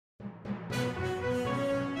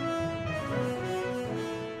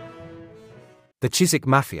The Chiswick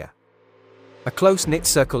Mafia. A close-knit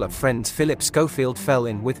circle of friends Phillip Schofield fell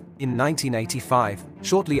in with in 1985,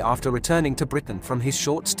 shortly after returning to Britain from his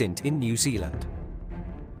short stint in New Zealand.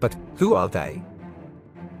 But who are they?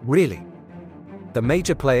 Really? The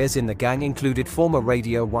major players in the gang included former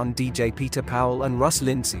Radio 1 DJ Peter Powell and Russ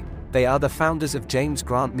Lindsay. They are the founders of James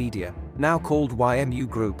Grant Media, now called YMU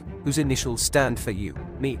Group, whose initials stand for you,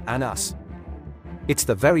 me and us. It's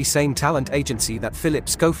the very same talent agency that Phillip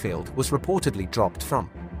Schofield was reportedly dropped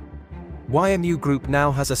from. YMU Group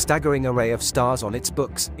now has a staggering array of stars on its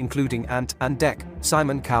books, including Ant and Dec,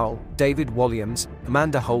 Simon Cowell, David Walliams,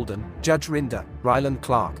 Amanda Holden, Judge Rinder, Rylan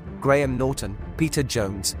Clark, Graham Norton, Peter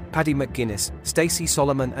Jones, Paddy McGuinness, Stacey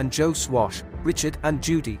Soloman and Joe Swash, Richard and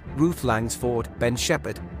Judy, Ruth Langsford, Ben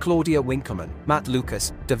Shephard, Claudia Winkleman, Matt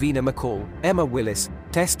Lucas, Davina McCall, Emma Willis,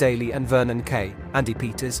 Tess Daly and Vernon Andi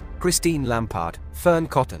Peters, Christine Lampard, Fern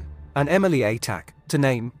Cotton, and Emily Atack, to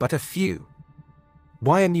name but a few.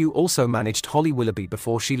 YMU also managed Holly Willoughby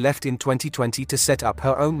before she left in 2020 to set up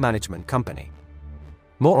her own management company.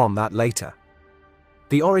 More on that later.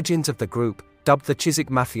 The origins of the group, dubbed the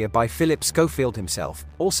Chiswick Mafia by Phillip Schofield himself,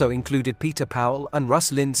 also included Peter Powell and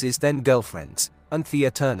Russ Lindsay's then girlfriends,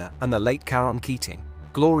 Anthea Turner and the late Karen Keating,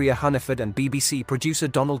 Gloria Hunniford and BBC producer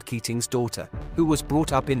Donald Keating's daughter, who was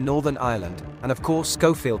brought up in Northern Ireland, and of course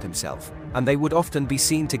Schofield himself, and they would often be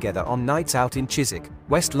seen together on nights out in Chiswick,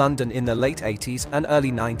 West London in the late 80s and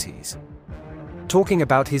early 90s. Talking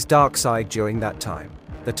about his dark side during that time,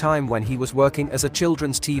 the time when he was working as a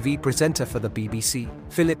children's TV presenter for the BBC,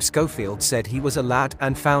 Phillip Schofield said he was a lad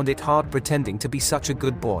and found it hard pretending to be such a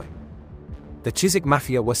good boy. The Chiswick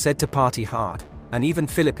Mafia were said to party hard, and even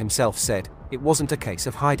Phillip himself said, it wasn't a case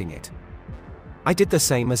of hiding it. I did the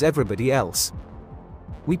same as everybody else.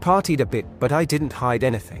 We partied a bit, but I didn't hide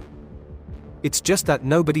anything. It's just that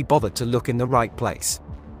nobody bothered to look in the right place.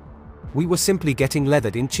 We were simply getting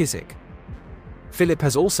leathered in Chiswick. Phillip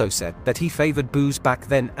has also said that he favoured booze back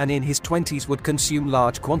then and in his 20s would consume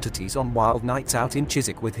large quantities on wild nights out in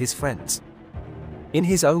Chiswick with his friends. In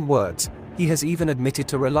his own words, he has even admitted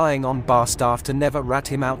to relying on bar staff to never rat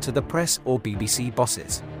him out to the press or BBC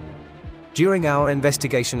bosses. During our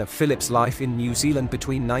investigation of Phillip's life in New Zealand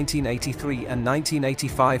between 1983 and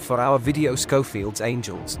 1985 for our video Schofield's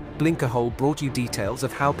Angels, Blinkerhole brought you details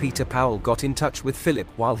of how Peter Powell got in touch with Phillip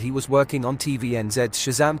while he was working on TVNZ's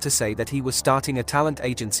Shazam to say that he was starting a talent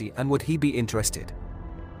agency and would he be interested.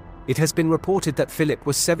 It has been reported that Phillip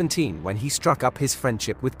was 17 when he struck up his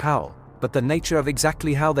friendship with Powell, but the nature of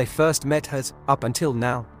exactly how they first met has, up until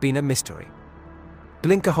now, been a mystery.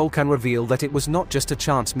 Blinkerhole can reveal that it was not just a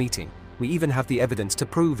chance meeting. We even have the evidence to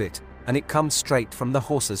prove it, and it comes straight from the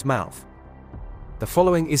horse's mouth. The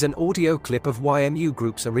following is an audio clip of YMU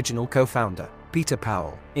Group's original co-founder, Peter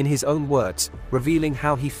Powell, in his own words, revealing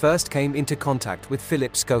how he first came into contact with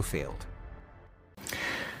Phillip Schofield.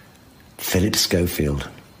 Phillip Schofield,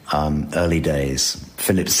 early days.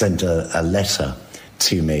 Phillip sent a letter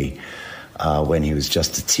to me when he was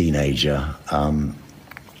just a teenager,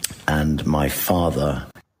 and my father,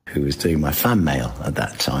 who was doing my fan mail at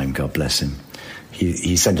that time, God bless him,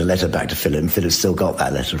 he sent a letter back to Phillip, and Phillip still got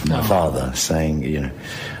that letter from my father saying,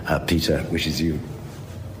 Peter wishes you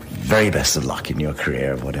very best of luck in your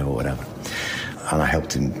career, whatever. And I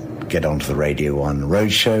helped him get onto the Radio 1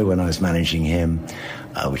 roadshow when I was managing him,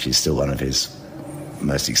 which is still one of his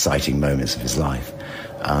most exciting moments of his life.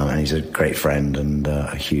 And he's a great friend and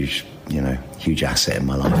a huge asset in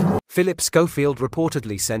my life. Phillip Schofield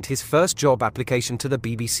reportedly sent his first job application to the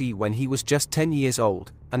BBC when he was just 10 years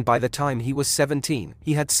old, and by the time he was 17,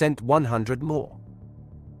 he had sent 100 more.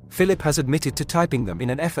 Phillip has admitted to typing them in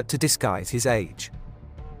an effort to disguise his age.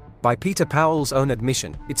 By Peter Powell's own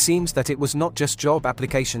admission, it seems that it was not just job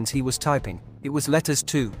applications he was typing, it was letters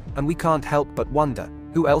too, and we can't help but wonder,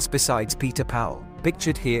 who else besides Peter Powell,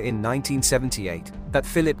 pictured here in 1978, that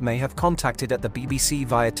Phillip may have contacted at the BBC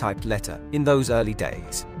via typed letter in those early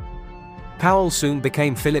days. Powell soon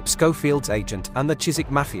became Phillip Schofield's agent and the Chiswick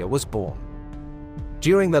Mafia was born.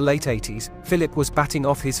 During the late 80s, Phillip was batting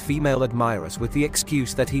off his female admirers with the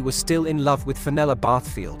excuse that he was still in love with Fenella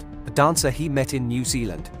Bathfield, a dancer he met in New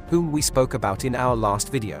Zealand, whom we spoke about in our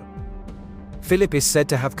last video. Phillip is said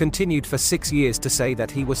to have continued for 6 years to say that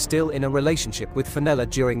he was still in a relationship with Fenella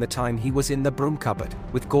during the time he was in the broom cupboard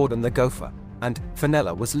with Gordon the Gopher, and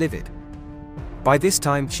Fenella was livid. By this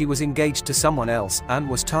time she was engaged to someone else and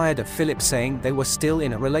was tired of Phillip saying they were still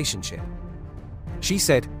in a relationship. She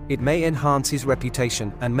said, "It may enhance his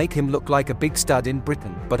reputation and make him look like a big stud in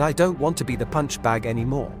Britain, but I don't want to be the punch bag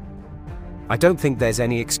anymore. I don't think there's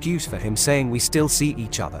any excuse for him saying we still see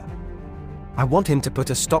each other. I want him to put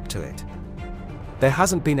a stop to it." There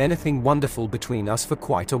hasn't been anything wonderful between us for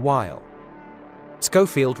quite a while.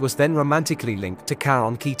 Schofield was then romantically linked to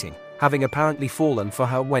Karen Keating, having apparently fallen for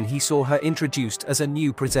her when he saw her introduced as a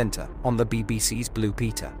new presenter on the BBC's Blue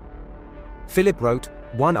Peter. Phillip wrote,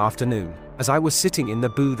 "One afternoon, as I was sitting in the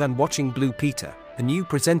booth and watching Blue Peter, a new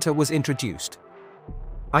presenter was introduced.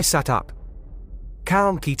 I sat up.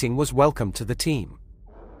 Karen Keating was welcomed to the team.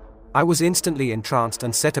 I was instantly entranced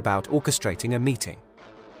and set about orchestrating a meeting.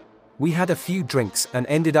 We had a few drinks and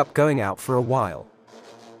ended up going out for a while.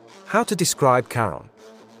 How to describe Karen?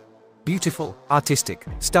 Beautiful, artistic,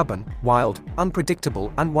 stubborn, wild,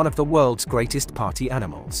 unpredictable, and one of the world's greatest party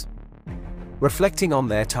animals." Reflecting on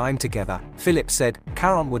their time together, Phillip said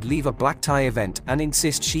Karen would leave a black tie event and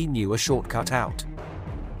insist she knew a shortcut out.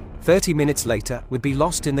 30 minutes later, we'd be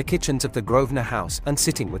lost in the kitchens of the Grosvenor house and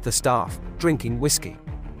sitting with the staff, drinking whiskey.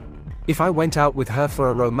 If I went out with her for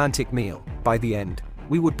a romantic meal, by the end,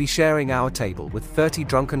 we would be sharing our table with 30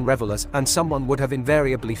 drunken revelers and someone would have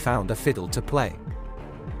invariably found a fiddle to play.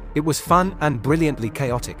 It was fun and brilliantly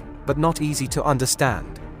chaotic, but not easy to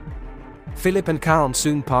understand. Phillip and Karen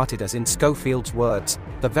soon parted as, in Schofield's words,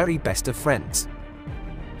 the very best of friends.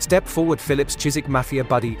 Step forward Phillip's Chiswick Mafia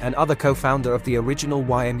buddy and other co-founder of the original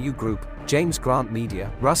YMU Group, James Grant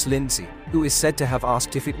Media, Russ Lindsay, who is said to have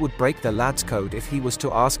asked if it would break the lad's code if he was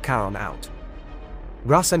to ask Karen out.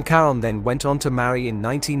 Russ and Karen then went on to marry in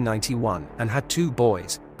 1991 and had 2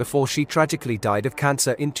 boys, before she tragically died of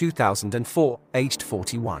cancer in 2004, aged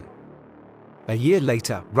 41. A year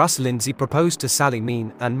later, Russ Lindsay proposed to Sally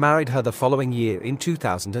Mean and married her the following year in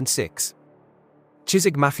 2006.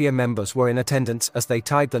 Chiswick Mafia members were in attendance as they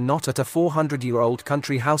tied the knot at a 400-year-old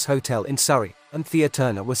country house hotel in Surrey, and Thea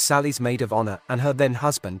Turner was Sally's maid of honor and her then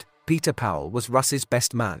husband, Peter Powell, was Russ's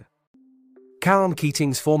best man. Karen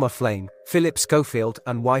Keating's former flame, Phillip Schofield,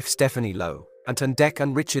 and wife Stephanie Lowe, Ant and Dec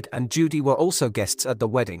and Richard and Judy were also guests at the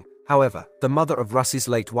wedding. However, the mother of Russ's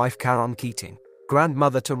late wife Karen Keating,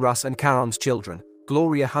 grandmother to Russ and Karen's children,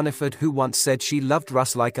 Claudia Winkleman, who once said she loved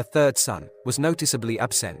Russ like a third son, was noticeably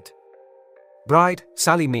absent. Bride,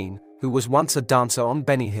 Sally Mean, who was once a dancer on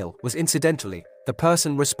Benny Hill, was incidentally the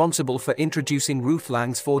person responsible for introducing Ruth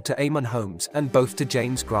Langsford to Eamon Holmes and both to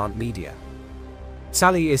James Grant Media.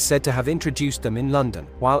 Sally is said to have introduced them in London,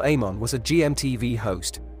 while Eamon was a GMTV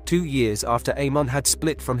host, 2 years after Eamon had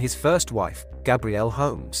split from his first wife, Gabrielle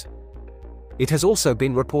Holmes. It has also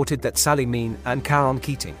been reported that Sally Mean and Karen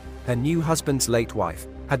Keating, her new husband's late wife,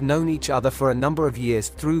 had known each other for a number of years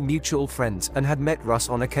through mutual friends and had met Russ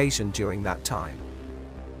on occasion during that time.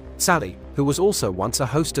 Sally, who was also once a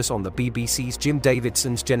hostess on the BBC's Jim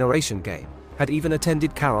Davidson's Generation Game, had even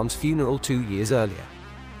attended Karen's funeral 2 years earlier.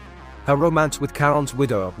 Her romance with Karen's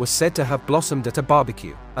widower was said to have blossomed at a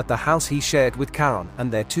barbecue at the house he shared with Karen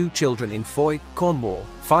and their 2 children in Foy, Cornwall,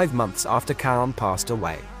 5 months after Karen passed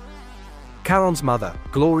away. Karen's mother,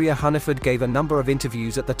 Claudia Winkleman, gave a number of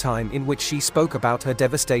interviews at the time in which she spoke about her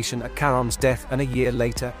devastation at Karen's death, and a year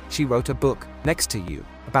later, she wrote a book, Next to You,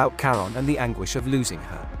 about Karen and the anguish of losing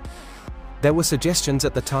her. There were suggestions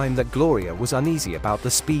at the time that Gloria was uneasy about the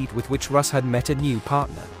speed with which Russ had met a new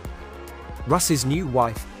partner. Russ's new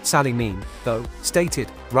wife, Sally Mean, though,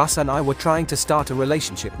 stated, "Russ and I were trying to start a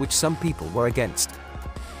relationship which some people were against.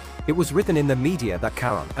 It was written in the media that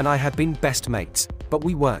Karen and I had been best mates, but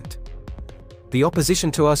we weren't. The opposition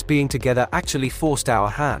to us being together actually forced our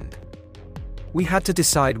hand. We had to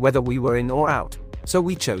decide whether we were in or out, so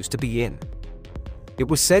we chose to be in." It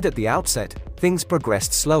was said at the outset, things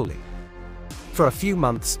progressed slowly. For a few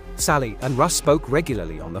months, Sally and Russ spoke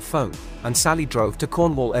regularly on the phone, and Sally drove to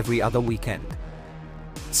Cornwall every other weekend.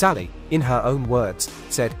 Sally, in her own words,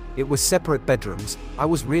 said, "It was separate bedrooms, I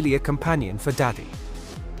was really a companion for Daddy."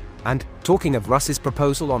 And, talking of Russ's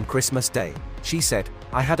proposal on Christmas Day, she said,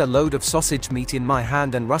 "I had a load of sausage meat in my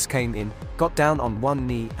hand and Russ came in, got down on one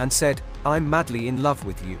knee and said, 'I'm madly in love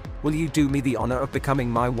with you, will you do me the honor of becoming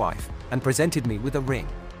my wife?' and presented me with a ring."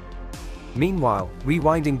 Meanwhile,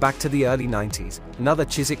 rewinding back to the early 90s, another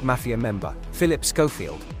Chiswick Mafia member, Phillip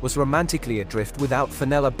Schofield, was romantically adrift without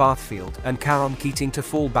Fenella Bathfield and Karen Keating to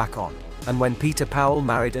fall back on, and when Peter Powell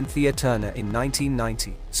married Anthea Turner in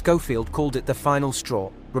 1990, Schofield called it the final straw,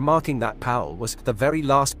 remarking that Powell was the very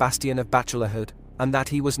last bastion of bachelorhood, and that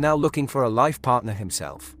he was now looking for a life partner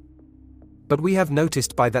himself. But we have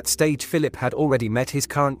noticed by that stage Phillip had already met his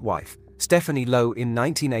current wife, Stephanie Lowe, in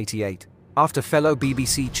 1988, after fellow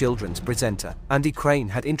BBC children's presenter, Andy Crane,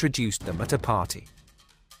 had introduced them at a party.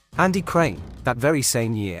 Andy Crane, that very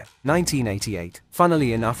same year, 1988,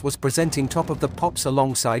 funnily enough was presenting Top of the Pops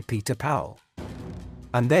alongside Peter Powell.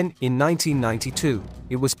 And then, in 1992,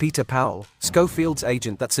 it was Peter Powell, Schofield's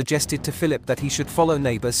agent, that suggested to Phillip that he should follow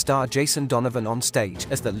Neighbours star Jason Donovan on stage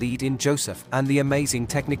as the lead in Joseph and the Amazing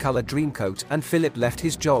Technicolor Dreamcoat, and Phillip left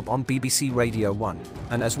his job on BBC Radio 1,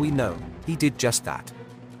 and as we know, he did just that.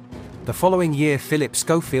 The following year Phillip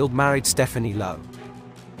Schofield married Stephanie Lowe.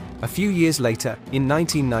 A few years later, in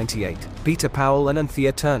 1998, Peter Powell and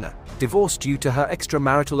Anthea Turner divorced due to her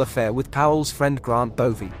extramarital affair with Powell's friend Grant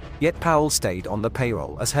Bovey, yet Powell stayed on the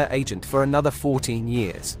payroll as her agent for another 14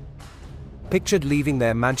 years. Pictured leaving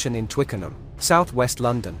their mansion in Twickenham, southwest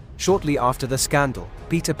London, shortly after the scandal,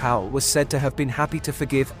 Peter Powell was said to have been happy to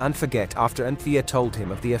forgive and forget after Anthea told him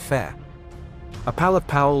of the affair. A pal of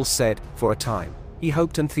Powell's said, for a time, he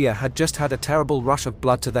hoped Anthea had just had a terrible rush of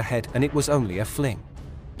blood to the head and it was only a fling.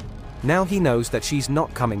 Now he knows that she's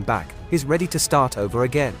not coming back, he's ready to start over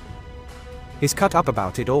again. He's cut up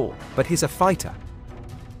about it all, but he's a fighter.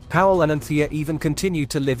 Powell and Anthea even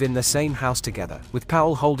continued to live in the same house together, with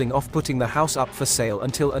Powell holding off putting the house up for sale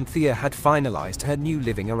until Anthea had finalized her new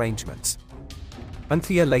living arrangements.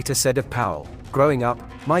 Anthea later said of Powell, "Growing up,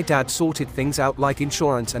 my dad sorted things out like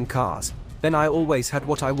insurance and cars. Then I always had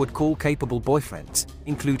what I would call capable boyfriends,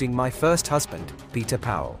 including my first husband, Peter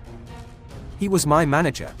Powell. He was my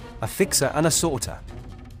manager, a fixer and a sorter."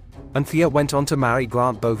 Anthea went on to marry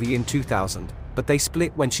Grant Bovey in 2000, but they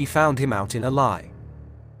split when she found him out in a lie.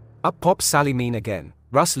 Up pops Sally Mean again,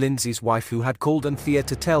 Russ Lindsay's wife, who had called Anthea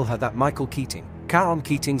to tell her that Michael Keating, Karen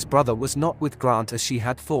Keating's brother, was not with Grant as she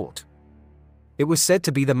had thought. It was said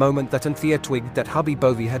to be the moment that Anthea twigged that hubby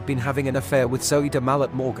Bovey had been having an affair with Zoe de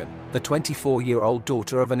Mallet Morgan, the 24-year-old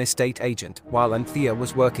daughter of an estate agent, while Anthea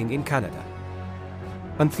was working in Canada.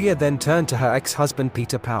 Anthea then turned to her ex-husband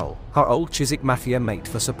Peter Powell, her old Chiswick Mafia mate,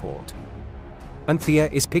 for support. Anthea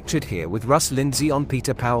is pictured here with Russ Lindsay on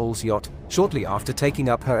Peter Powell's yacht, shortly after taking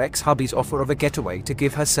up her ex-hubby's offer of a getaway to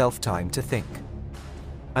give herself time to think.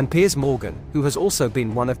 And Piers Morgan, who has also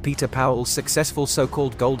been one of Peter Powell's successful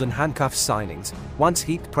so-called golden handcuffs signings, once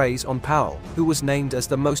heaped praise on Powell, who was named as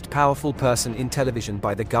the most powerful person in television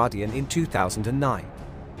by The Guardian in 2009.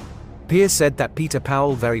 Piers said that Peter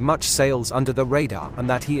Powell very much sails under the radar and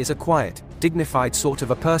that he is a quiet, dignified sort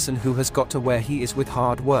of a person who has got to where he is with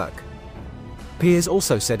hard work. Piers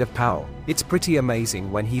also said of Powell, "It's pretty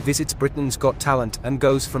amazing when he visits Britain's Got Talent and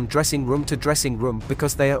goes from dressing room to dressing room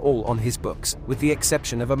because they are all on his books, with the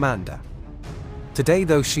exception of Amanda. Today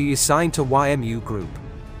though she is signed to YMU Group."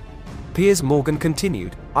 Piers Morgan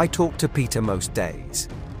continued, "I talk to Peter most days.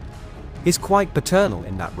 He's quite paternal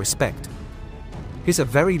in that respect. He's a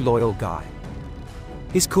very loyal guy.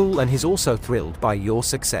 He's cool and he's also thrilled by your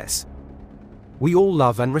success. We all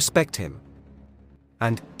love and respect him."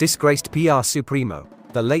 And, disgraced PR Supremo,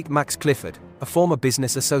 the late Max Clifford, a former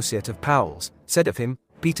business associate of Powell's, said of him,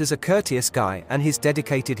 "Peter's a courteous guy and he's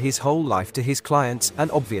dedicated his whole life to his clients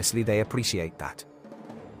and obviously they appreciate that.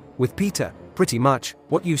 With Peter, pretty much,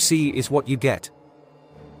 what you see is what you get."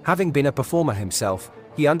 Having been a performer himself,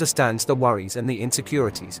 he understands the worries and the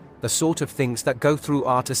insecurities, the sort of things that go through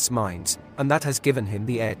artists' minds, and that has given him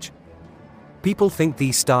the edge. People think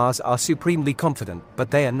these stars are supremely confident, but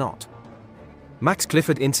they are not. Max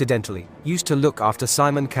Clifford, incidentally, used to look after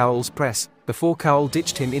Simon Cowell's press, before Cowell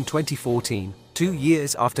ditched him in 2014, 2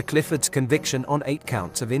 years after Clifford's conviction on 8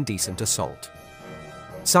 counts of indecent assault.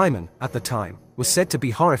 Simon, at the time, was said to be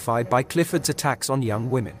horrified by Clifford's attacks on young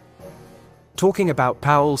women. Talking about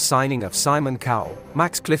Powell's signing of Simon Cowell,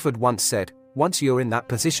 Max Clifford once said, "Once you're in that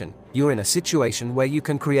position, you're in a situation where you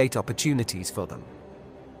can create opportunities for them.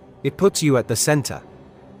 It puts you at the center.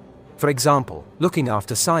 For example, looking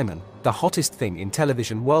after Simon, the hottest thing in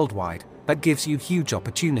television worldwide, that gives you huge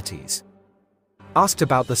opportunities." Asked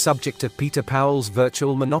about the subject of Peter Powell's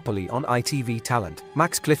virtual monopoly on ITV talent,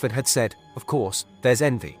 Max Clifford had said, "Of course, there's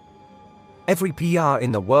envy. Every PR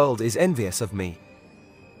in the world is envious of me.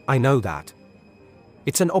 I know that.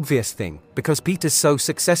 It's an obvious thing, because Peter's so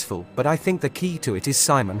successful, but I think the key to it is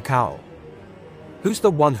Simon Cowell. Who's the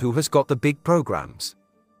one who has got the big programs?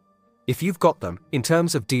 If you've got them, in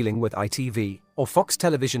terms of dealing with ITV, or Fox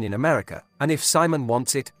Television in America, and if Simon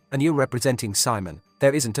wants it, and you're representing Simon,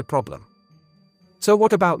 there isn't a problem. So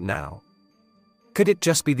what about now? Could it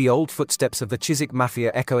just be the old footsteps of the Chiswick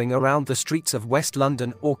Mafia echoing around the streets of West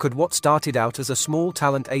London, or could what started out as a small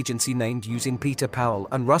talent agency named using Peter Powell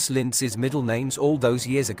and Russ Lindsay's middle names all those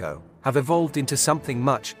years ago, have evolved into something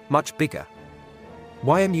much, much bigger?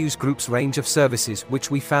 YMU Group's range of services,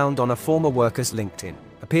 which we found on a former worker's LinkedIn,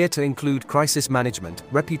 appear to include crisis management,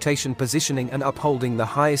 reputation positioning and upholding the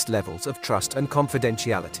highest levels of trust and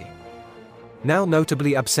confidentiality. Now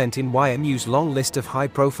notably absent in YMU's long list of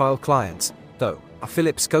high-profile clients, though, are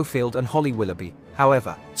Phillip Schofield and Holly Willoughby,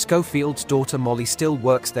 However, Schofield's daughter Molly still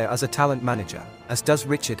works there as a talent manager, as does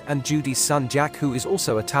Richard and Judy's son Jack, who is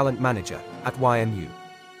also a talent manager at YMU.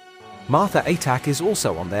 Martha Atack is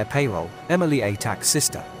also on their payroll, Emily Atack's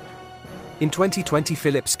sister. In 2020,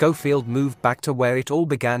 Phillip Schofield moved back to where it all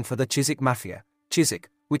began for the Chiswick Mafia, Chiswick,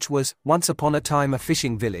 which was, once upon a time, a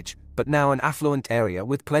fishing village, but now an affluent area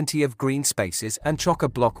with plenty of green spaces and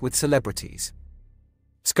chock-a-block with celebrities.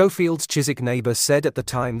 Schofield's Chiswick neighbours said at the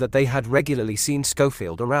time that they had regularly seen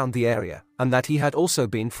Schofield around the area, and that he had also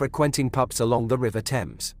been frequenting pubs along the River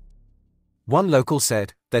Thames. One local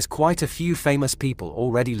said, "There's quite a few famous people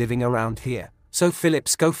already living around here, so Phillip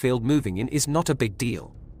Schofield moving in is not a big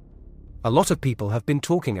deal. A lot of people have been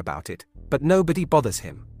talking about it, but nobody bothers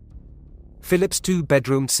him." Phillip's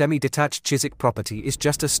two-bedroom semi-detached Chiswick property is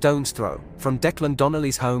just a stone's throw from Declan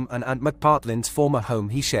Donnelly's home and Ant McPartlin's former home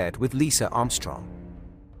he shared with Lisa Armstrong.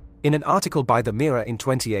 In an article by The Mirror in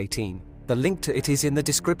 2018, the link to it is in the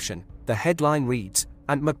description. The headline reads,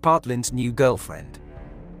 "Ant McPartlin's new girlfriend."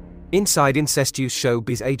 Inside incestuous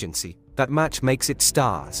showbiz agency, that match makes it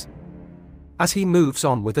stars. As he moves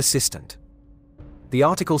on with assistant. The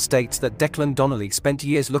article states that Declan Donnelly spent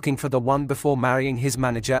years looking for the one before marrying his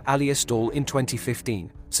manager Alia Stall in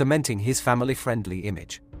 2015, cementing his family-friendly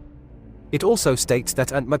image. It also states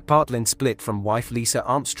that Ant McPartlin split from wife Lisa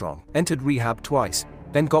Armstrong, entered rehab twice,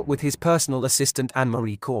 then got with his personal assistant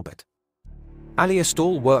Anne-Marie Corbett. Alia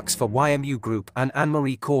Stall works for YMU Group and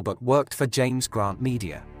Anne-Marie Corbett worked for James Grant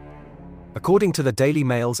Media. According to the Daily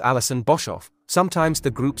Mail's Alison Boshoff, sometimes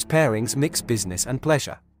the group's pairings mix business and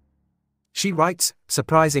pleasure. She writes,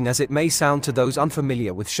 "Surprising as it may sound to those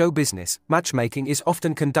unfamiliar with show business, matchmaking is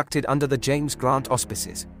often conducted under the James Grant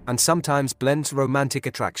auspices, and sometimes blends romantic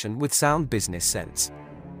attraction with sound business sense.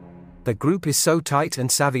 The group is so tight and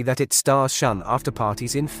savvy that its stars shun after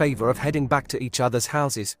parties in favor of heading back to each other's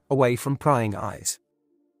houses, away from prying eyes.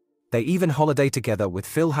 They even holiday together, with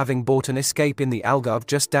Phil having bought an escape in the Algarve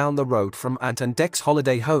just down the road from Ant and Dec's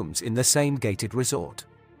holiday homes in the same gated resort."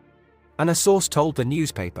 And a source told the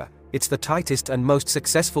newspaper, "It's the tightest and most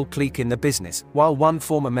successful clique in the business," while one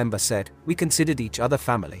former member said, "We considered each other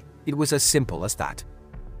family. It was as simple as that."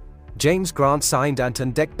 James Grant signed Ant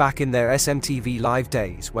and Dec back in their SMTV Live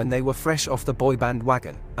days when they were fresh off the boy band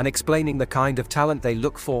wagon, and explaining the kind of talent they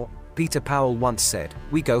look for, Peter Powell once said,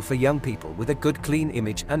 "We go for young people with a good clean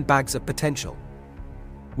image and bags of potential.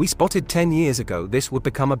 We spotted 10 years ago this would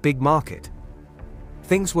become a big market.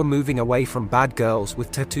 Things were moving away from bad girls with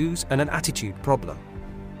tattoos and an attitude problem."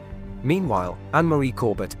 Meanwhile, Anne-Marie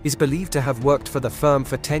Corbett is believed to have worked for the firm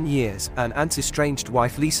for 10 years, and Ant's estranged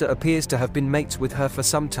wife Lisa appears to have been mates with her for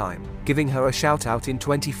some time, giving her a shout-out in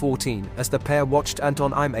 2014 as the pair watched Ant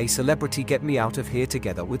on I'm a Celebrity Get Me Out of Here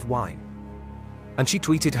together with wine. And she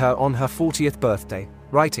tweeted her on her 40th birthday,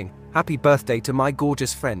 writing, "Happy birthday to my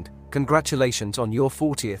gorgeous friend, congratulations on your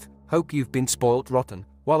 40th, hope you've been spoilt rotten,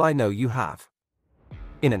 while I know you have."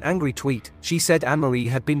 In an angry tweet, she said Anne-Marie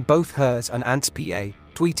had been both hers and Ant's PA,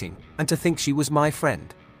 tweeting, "And to think she was my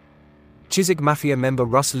friend." Chiswick Mafia member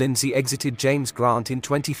Russ Lindsay exited James Grant in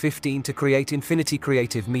 2015 to create Infinity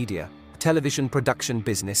Creative Media, a television production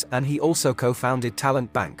business, and he also co-founded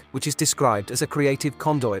Talent Bank, which is described as a creative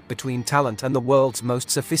conduit between talent and the world's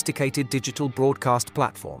most sophisticated digital broadcast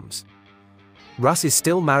platforms. Russ is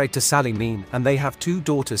still married to Sally Mean, and they have 2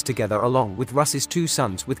 daughters together along with Russ's 2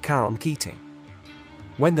 sons with Karen Keating.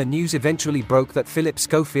 When the news eventually broke that Phillip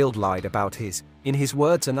Schofield lied about his, in his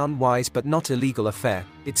words, an unwise but not illegal affair,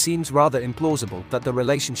 it seems rather implausible that the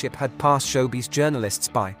relationship had passed showbiz journalists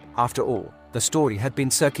by. After all, the story had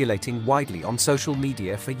been circulating widely on social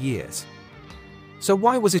media for years. So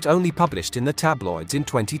why was it only published in the tabloids in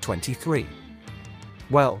 2023?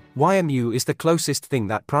 Well, YMU is the closest thing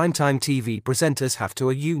that primetime TV presenters have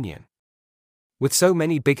to a union. With so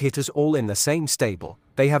many big hitters all in the same stable,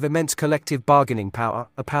 they have immense collective bargaining power,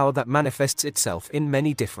 a power that manifests itself in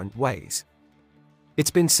many different ways.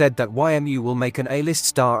 It's been said that YMU will make an A-list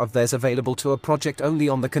star of theirs available to a project only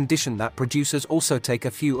on the condition that producers also take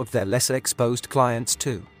a few of their lesser exposed clients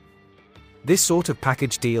too. This sort of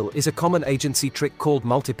package deal is a common agency trick called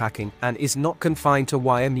multipacking and is not confined to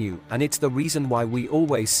YMU, and it's the reason why we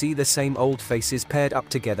always see the same old faces paired up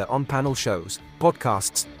together on panel shows,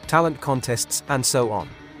 podcasts, talent contests, and so on.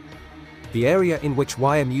 The area in which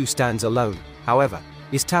YMU stands alone, however,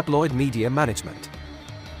 is tabloid media management.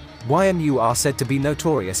 YMU are said to be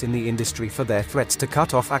notorious in the industry for their threats to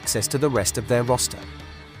cut off access to the rest of their roster.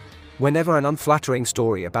 Whenever an unflattering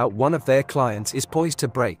story about one of their clients is poised to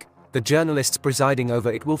break, the journalists presiding over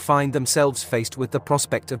it will find themselves faced with the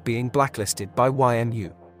prospect of being blacklisted by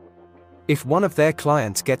YMU. If one of their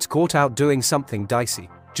clients gets caught out doing something dicey,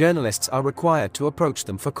 journalists are required to approach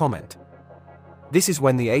them for comment. This is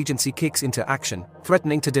when the agency kicks into action,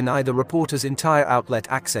 threatening to deny the reporter's entire outlet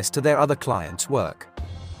access to their other clients' work.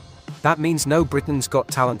 That means no Britain's Got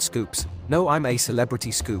Talent scoops, no I'm a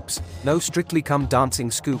Celebrity scoops, no Strictly Come Dancing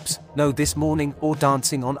scoops, no This Morning or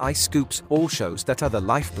Dancing on Ice scoops, all shows that are the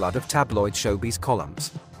lifeblood of tabloid showbiz columns.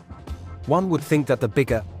 One would think that the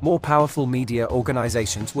bigger, more powerful media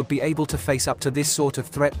organizations would be able to face up to this sort of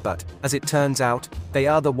threat, but, as it turns out, they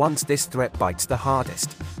are the ones this threat bites the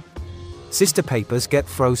hardest. Sister papers get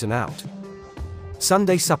frozen out.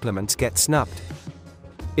 Sunday supplements get snubbed.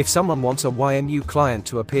 If someone wants a YMU client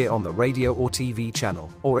to appear on the radio or TV channel,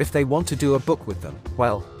 or if they want to do a book with them,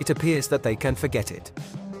 well, it appears that they can forget it.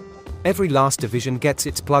 Every last division gets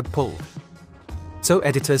its plug pulled. So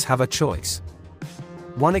editors have a choice.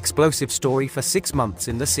 One explosive story for 6 months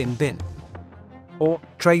in the sin bin. Or,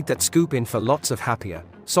 trade that scoop in for lots of happier,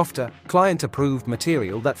 softer, client-approved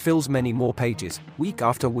material that fills many more pages, week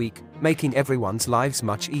after week, making everyone's lives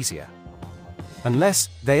much easier. Unless,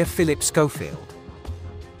 they are Phillip Schofield.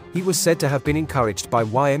 He was said to have been encouraged by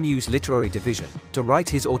YMU's literary division to write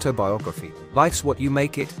his autobiography, Life's What You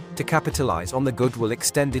Make It, to capitalize on the goodwill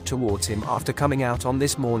extended towards him after coming out on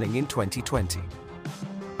This Morning in 2020.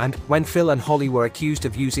 And, when Phil and Holly were accused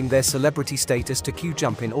of using their celebrity status to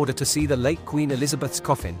queue-jump in order to see the late Queen Elizabeth's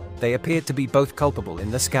coffin, they appeared to be both culpable in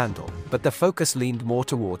the scandal, but the focus leaned more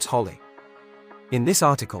towards Holly. In this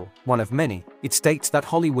article, one of many, it states that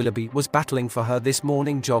Holly Willoughby was battling for her This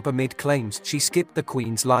Morning job amid claims she skipped the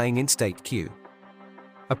Queen's lying in state queue.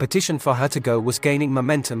 A petition for her to go was gaining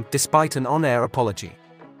momentum despite an on-air apology.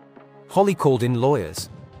 Holly called in lawyers.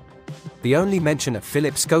 The only mention of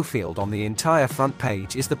Phillip Schofield on the entire front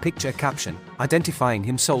page is the picture caption, identifying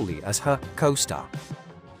him solely as her co-star.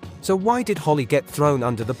 So why did Holly get thrown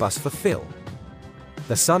under the bus for Phil?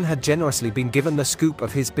 The Sun had generously been given the scoop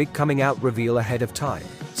of his big coming out reveal ahead of time,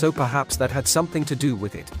 so perhaps that had something to do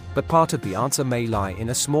with it, but part of the answer may lie in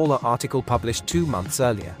a smaller article published 2 months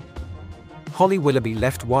earlier. Holly Willoughby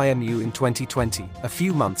left YMU in 2020, a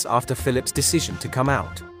few months after Phillip's decision to come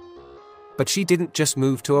out. But she didn't just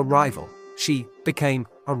move to a rival, she became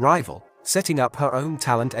a rival, setting up her own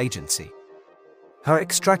talent agency. Her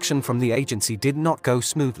extraction from the agency did not go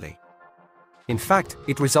smoothly. In fact,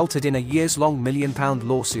 it resulted in a years-long £1 million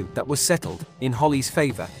lawsuit that was settled, in Holly's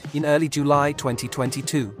favour, in early July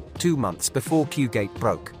 2022, 2 months before Qgate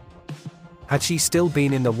broke. Had she still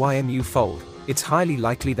been in the YMU fold, it's highly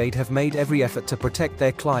likely they'd have made every effort to protect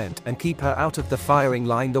their client and keep her out of the firing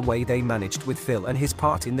line the way they managed with Phil and his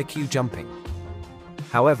part in the queue jumping.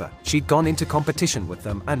 However, she'd gone into competition with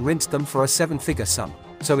them and rinsed them for a 7-figure sum,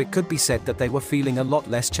 so it could be said that they were feeling a lot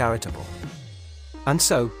less charitable. And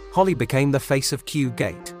so, Holly became the face of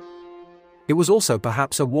Qgate. It was also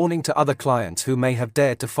perhaps a warning to other clients who may have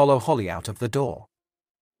dared to follow Holly out of the door.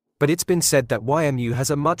 But it's been said that YMU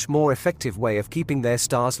has a much more effective way of keeping their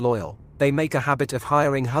stars loyal. They make a habit of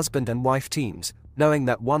hiring husband and wife teams, knowing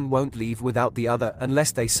that one won't leave without the other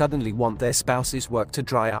unless they suddenly want their spouse's work to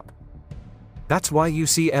dry up. That's why you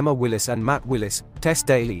see Emma Willis and Matt Willis, Tess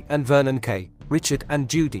Daly and Vernon Kay, Richard and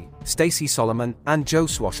Judy, Stacey Soloman and Joe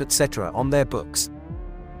Swash etc. on their books.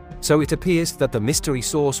 So it appears that the mystery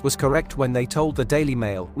source was correct when they told the Daily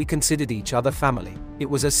Mail we considered each other family. It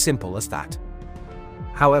was as simple as that.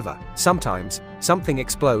 However, sometimes, something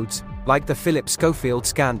explodes, like the Phillip Schofield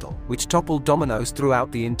scandal, which toppled dominoes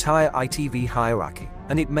throughout the entire ITV hierarchy,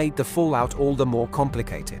 and it made the fallout all the more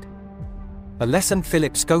complicated. A lesson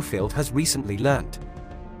Phillip Schofield has recently learned.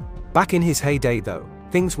 Back in his heyday though,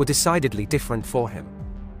 things were decidedly different for him.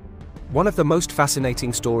 One of the most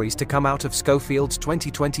fascinating stories to come out of Schofield's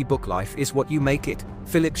 2020 book Life is What You Make It.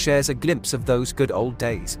 Phillip shares a glimpse of those good old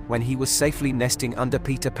days, when he was safely nesting under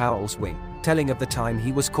Peter Powell's wing, telling of the time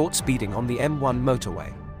he was caught speeding on the M1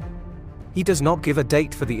 motorway. He does not give a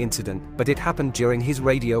date for the incident, but it happened during his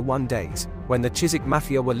Radio 1 days, when the Chiswick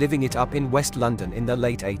Mafia were living it up in West London in the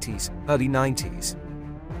late 80s, early 90s.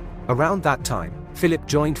 Around that time, Phillip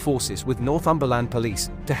joined forces with Northumberland Police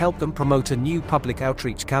to help them promote a new public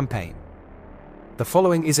outreach campaign. The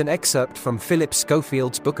following is an excerpt from Phillip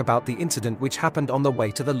Schofield's book about the incident which happened on the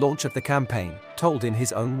way to the launch of the campaign, told in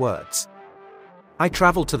his own words. I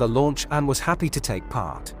travelled to the launch and was happy to take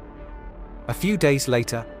part. A few days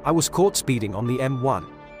later, I was caught speeding on the M1.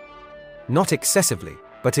 Not excessively,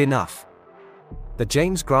 but enough. The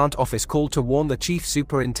James Grant office called to warn the chief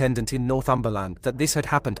superintendent in Northumberland that this had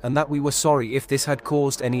happened and that we were sorry if this had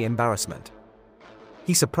caused any embarrassment.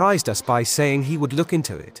 He surprised us by saying he would look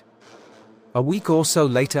into it. A week or so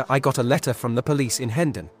later I got a letter from the police in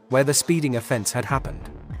Hendon, where the speeding offence had happened.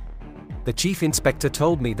 The chief inspector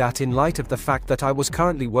told me that in light of the fact that I was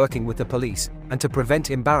currently working with the police, and to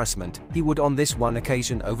prevent embarrassment, he would on this one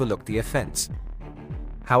occasion overlook the offense.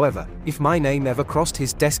 However, if my name ever crossed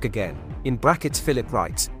his desk again, in brackets Phillip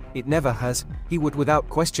writes, it never has, he would without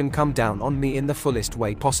question come down on me in the fullest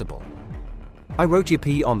way possible. I wrote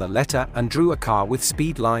YP on the letter and drew a car with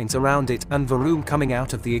speed lines around it and vroom coming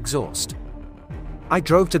out of the exhaust. I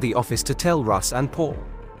drove to the office to tell Russ and Paul.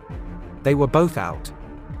 They were both out.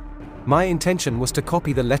 My intention was to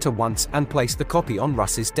copy the letter once and place the copy on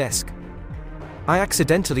Russ's desk. I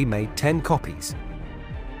accidentally made 10 copies.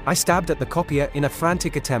 I stabbed at the copier in a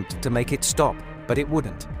frantic attempt to make it stop, but it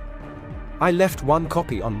wouldn't. I left 1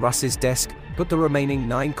 copy on Russ's desk, put the remaining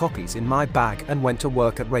 9 copies in my bag and went to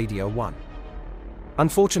work at Radio 1.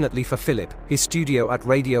 Unfortunately for Phillip, his studio at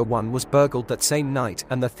Radio 1 was burgled that same night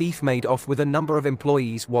and the thief made off with a number of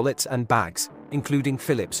employees' wallets and bags, including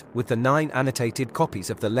Phillip's, with the 9 annotated copies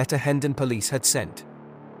of the letter Hendon police had sent.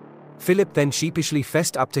 Phillip then sheepishly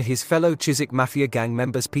fessed up to his fellow Chiswick Mafia gang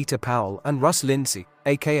members Peter Powell and Russ Lindsay,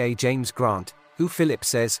 aka James Grant, who Phillip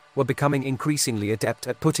says were becoming increasingly adept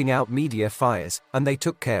at putting out media fires, and they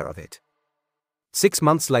took care of it. 6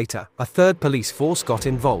 months later, a third police force got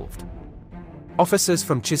involved. Officers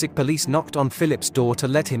from Chiswick Police knocked on Phillip's door to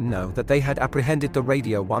let him know that they had apprehended the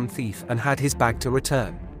Radio 1 thief and had his bag to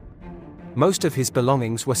return. Most of his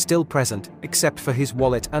belongings were still present, except for his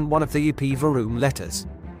wallet and one of the YP Vroom letters.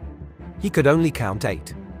 He could only count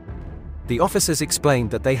 8. The officers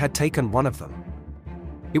explained that they had taken one of them.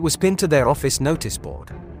 It was pinned to their office notice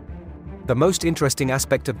board. The most interesting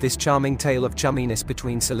aspect of this charming tale of chumminess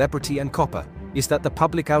between celebrity and copper is that the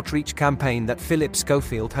public outreach campaign that Phillip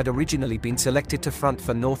Schofield had originally been selected to front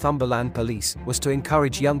for Northumberland Police was to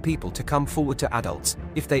encourage young people to come forward to adults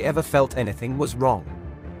if they ever felt anything was wrong.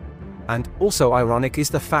 And, also ironic is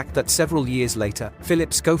the fact that several years later,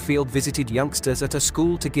 Phillip Schofield visited youngsters at a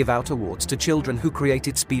school to give out awards to children who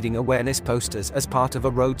created speeding awareness posters as part of a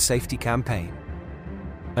road safety campaign.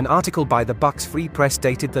 An article by the Bucks Free Press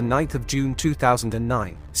dated the 9th of June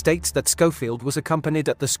 2009 states that Schofield was accompanied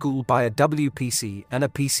at the school by a WPC and a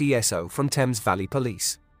PCSO from Thames Valley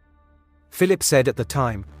Police. Phillip said at the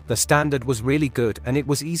time, the standard was really good and it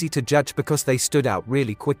was easy to judge because they stood out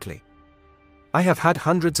really quickly. I have had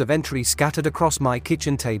hundreds of entries scattered across my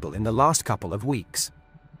kitchen table in the last couple of weeks.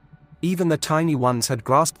 Even the tiny ones had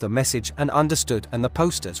grasped the message and understood, and the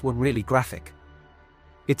posters were really graphic.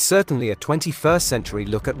 It's certainly a 21st century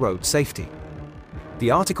look at road safety.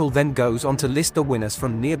 The article then goes on to list the winners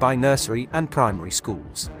from nearby nursery and primary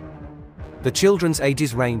schools. The children's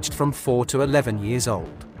ages ranged from 4 to 11 years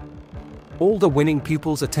old. All the winning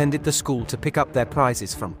pupils attended the school to pick up their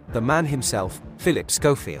prizes from the man himself, Phillip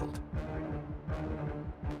Schofield.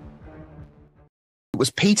 It was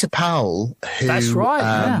Peter Powell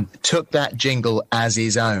who took that jingle as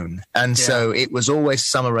his own. And so it was always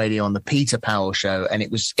summer radio on the Peter Powell show. And it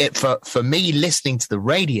was for me listening to the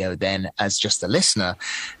radio then as just a listener,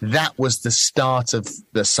 that was the start of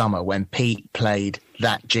the summer when Pete played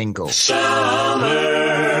that jingle. Summer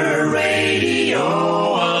radio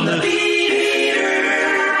on the Peter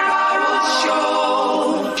Powell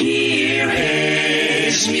show. Hear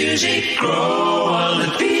his music grow on the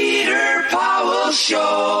Peter Powell show.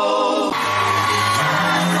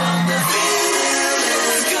 On the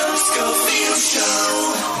Phillip Schofield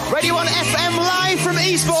show. Radio 1 FM live from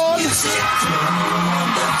Eastbourne. On the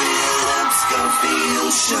Phillip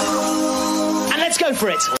Schofield show. And let's go for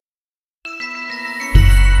it.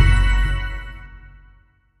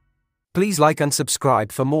 Please like and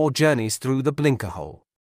subscribe for more journeys through the blinker hole.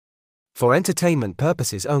 For entertainment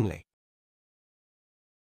purposes only.